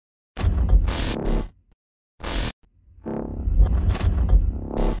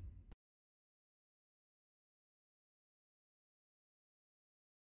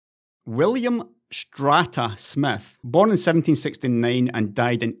William Strata Smith, born in 1769 and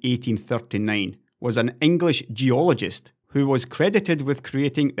died in 1839, was an English geologist who was credited with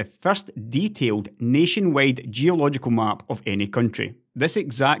creating the first detailed nationwide geological map of any country. This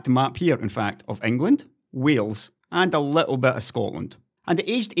exact map here, in fact, of England, Wales, and a little bit of Scotland. And at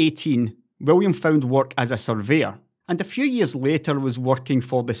aged 18, William found work as a surveyor, and a few years later was working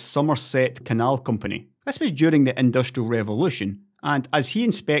for the Somerset Canal Company. This was during the Industrial Revolution, and as he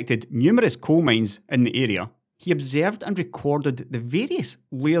inspected numerous coal mines in the area, he observed and recorded the various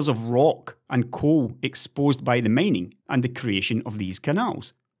layers of rock and coal exposed by the mining and the creation of these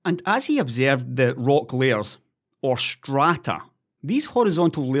canals. And as he observed the rock layers, or strata, these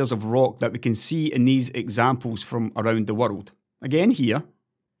horizontal layers of rock that we can see in these examples from around the world, again here,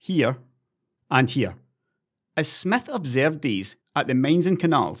 here, and here. As Smith observed these at the mines and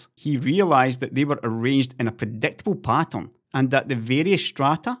canals, he realised that they were arranged in a predictable pattern and that the various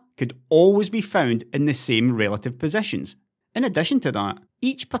strata could always be found in the same relative positions. In addition to that,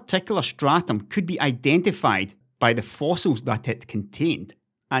 each particular stratum could be identified by the fossils that it contained.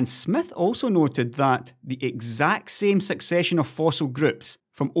 And Smith also noted that the exact same succession of fossil groups,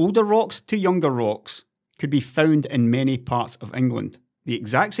 from older rocks to younger rocks, could be found in many parts of England. The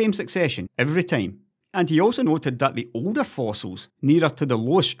exact same succession every time. And he also noted that the older fossils, nearer to the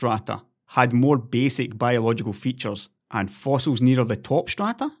lowest strata, had more basic biological features, and fossils nearer the top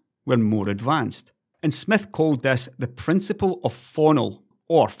strata were more advanced. And Smith called this the principle of faunal,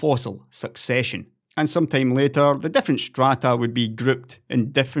 or fossil, succession. And sometime later, the different strata would be grouped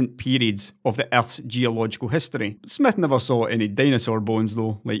in different periods of the Earth's geological history. Smith never saw any dinosaur bones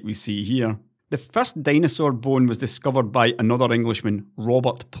though, like we see here. The first dinosaur bone was discovered by another Englishman,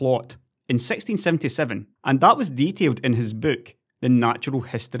 Robert Plot, in 1677, and that was detailed in his book, The Natural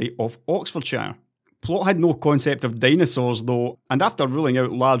History of Oxfordshire. Plot had no concept of dinosaurs though, and after ruling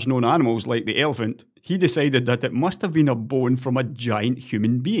out large known animals like the elephant, he decided that it must have been a bone from a giant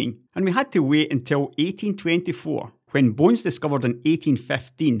human being. And we had to wait until 1824, when bones discovered in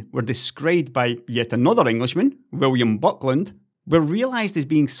 1815 were described by yet another Englishman, William Buckland, were realised as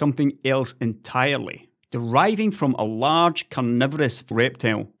being something else entirely, deriving from a large carnivorous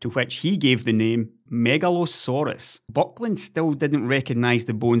reptile to which he gave the name Megalosaurus. Buckland still didn't recognise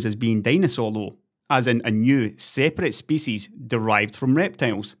the bones as being dinosaur though, as in a new, separate species derived from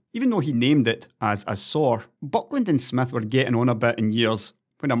reptiles, even though he named it as a saur. Buckland and Smith were getting on a bit in years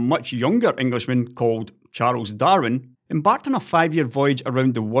when a much younger Englishman called Charles Darwin embarked on a 5-year voyage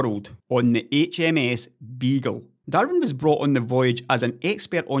around the world on the HMS Beagle. Darwin was brought on the voyage as an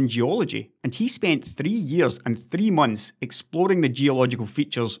expert on geology, and he spent 3 years and 3 months exploring the geological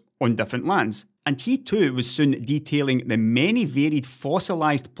features on different lands. And he too was soon detailing the many varied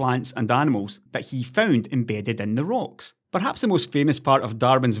fossilised plants and animals that he found embedded in the rocks. Perhaps the most famous part of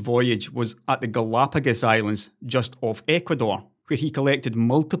Darwin's voyage was at the Galapagos Islands, just off Ecuador, where he collected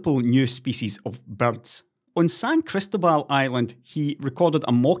multiple new species of birds. On San Cristobal Island, he recorded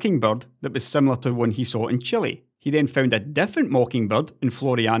a mockingbird that was similar to one he saw in Chile. He then found a different mockingbird in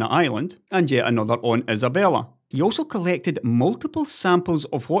Floriana Island, and yet another on Isabella. He also collected multiple samples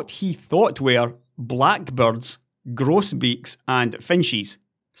of what he thought were blackbirds, grosbeaks and finches,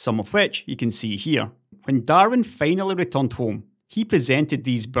 some of which you can see here. When Darwin finally returned home, he presented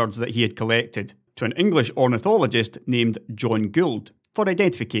these birds that he had collected to an English ornithologist named John Gould for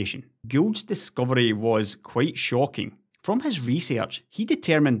identification. Gould's discovery was quite shocking. From his research, he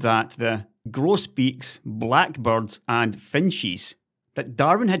determined that the grosbeaks, blackbirds and finches that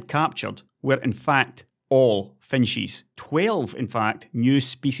Darwin had captured were in fact all finches. 12, in fact, new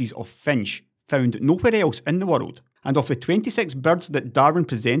species of finch found nowhere else in the world. And of the 26 birds that Darwin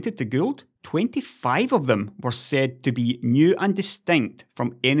presented to Gould, 25 of them were said to be new and distinct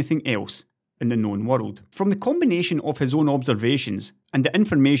from anything else in the known world. From the combination of his own observations and the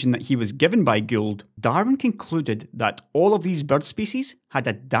information that he was given by Gould, Darwin concluded that all of these bird species had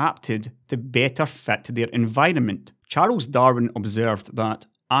adapted to better fit their environment. Charles Darwin observed that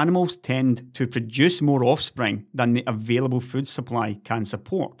animals tend to produce more offspring than the available food supply can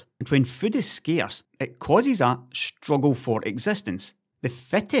support. And when food is scarce, it causes a struggle for existence. The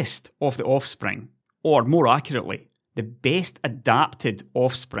fittest of the offspring, or more accurately, the best adapted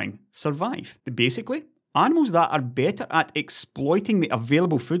offspring, survive. Basically, animals that are better at exploiting the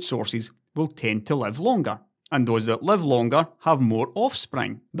available food sources will tend to live longer. And those that live longer have more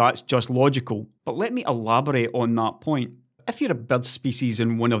offspring. That's just logical. But let me elaborate on that point. If you're a bird species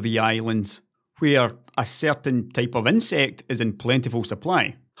in one of the islands where a certain type of insect is in plentiful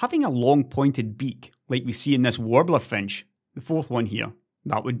supply, having a long pointed beak, like we see in this warbler finch, the fourth one here,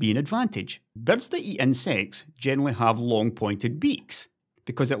 that would be an advantage. Birds that eat insects generally have long pointed beaks,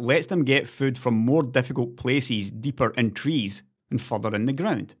 because it lets them get food from more difficult places deeper in trees and further in the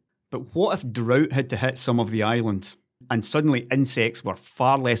ground. But what if drought had to hit some of the islands, and suddenly insects were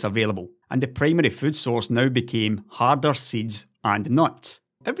far less available, and the primary food source now became harder seeds and nuts?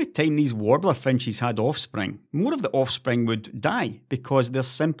 Every time these warbler finches had offspring, more of the offspring would die because there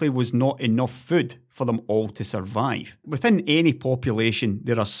simply was not enough food for them all to survive. Within any population,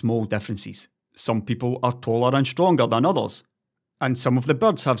 there are small differences. Some people are taller and stronger than others, and some of the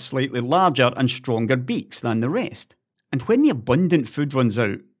birds have slightly larger and stronger beaks than the rest. And when the abundant food runs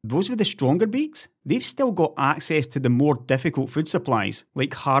out, those with the stronger beaks, they've still got access to the more difficult food supplies,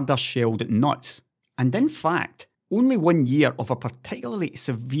 like harder shelled nuts. And in fact, only 1 year of a particularly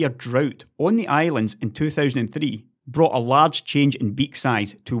severe drought on the islands in 2003 brought a large change in beak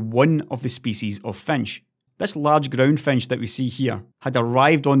size to one of the species of finch. This large ground finch that we see here had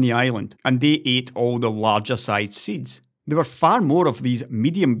arrived on the island, and they ate all the larger sized seeds. There were far more of these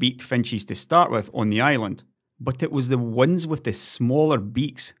medium-beaked finches to start with on the island, but it was the ones with the smaller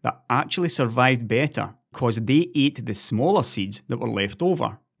beaks that actually survived better because they ate the smaller seeds that were left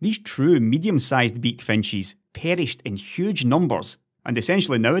over. These true medium-sized beaked finches perished in huge numbers, and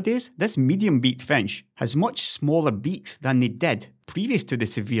essentially nowadays, this medium-beaked finch has much smaller beaks than they did previous to the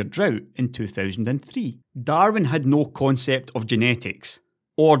severe drought in 2003. Darwin had no concept of genetics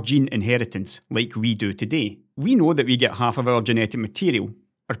or gene inheritance like we do today. We know that we get half of our genetic material,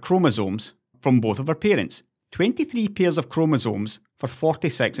 our chromosomes, from both of our parents. 23 pairs of chromosomes for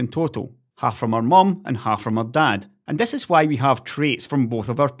 46 in total, half from our mum and half from our dad. And this is why we have traits from both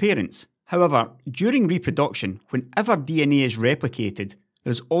of our parents. However, during reproduction, whenever DNA is replicated,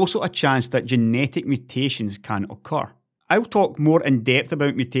 there is also a chance that genetic mutations can occur. I'll talk more in depth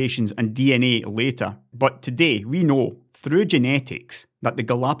about mutations and DNA later, but today we know, through genetics, that the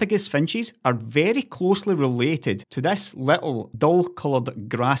Galapagos finches are very closely related to this little dull-coloured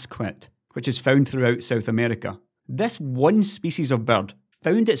grass quit, which is found throughout South America. This one species of bird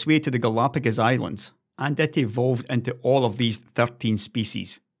found its way to the Galapagos Islands, and it evolved into all of these 13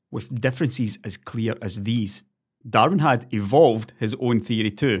 species, with differences as clear as these. Darwin had evolved his own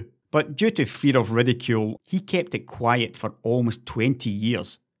theory too, but due to fear of ridicule, he kept it quiet for almost 20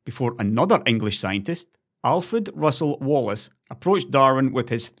 years, before another English scientist, Alfred Russel Wallace, approached Darwin with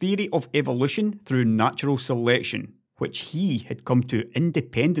his theory of evolution through natural selection, which he had come to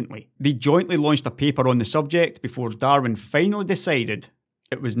independently. They jointly launched a paper on the subject before Darwin finally decided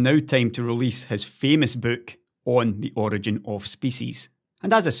it was now time to release his famous book on the origin of species.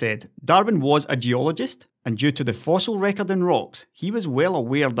 And as I said, Darwin was a geologist, and due to the fossil record in rocks, he was well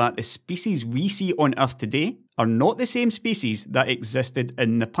aware that the species we see on Earth today are not the same species that existed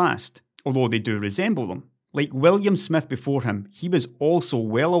in the past, although they do resemble them. Like William Smith before him, he was also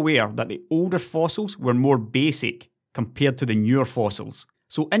well aware that the older fossils were more basic compared to the newer fossils.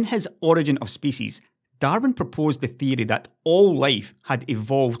 So in his Origin of Species, Darwin proposed the theory that all life had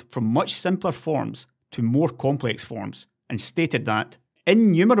evolved from much simpler forms to more complex forms, and stated that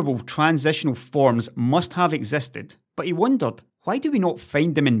innumerable transitional forms must have existed, but he wondered, why do we not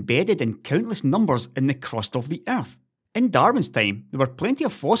find them embedded in countless numbers in the crust of the Earth? In Darwin's time, there were plenty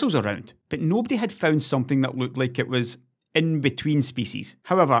of fossils around, but nobody had found something that looked like it was in between species.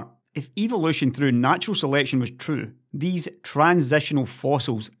 However, if evolution through natural selection was true, these transitional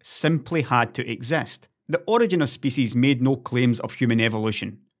fossils simply had to exist. The Origin of Species made no claims of human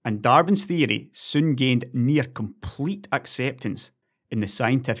evolution, and Darwin's theory soon gained near complete acceptance in the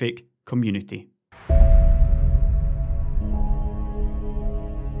scientific community.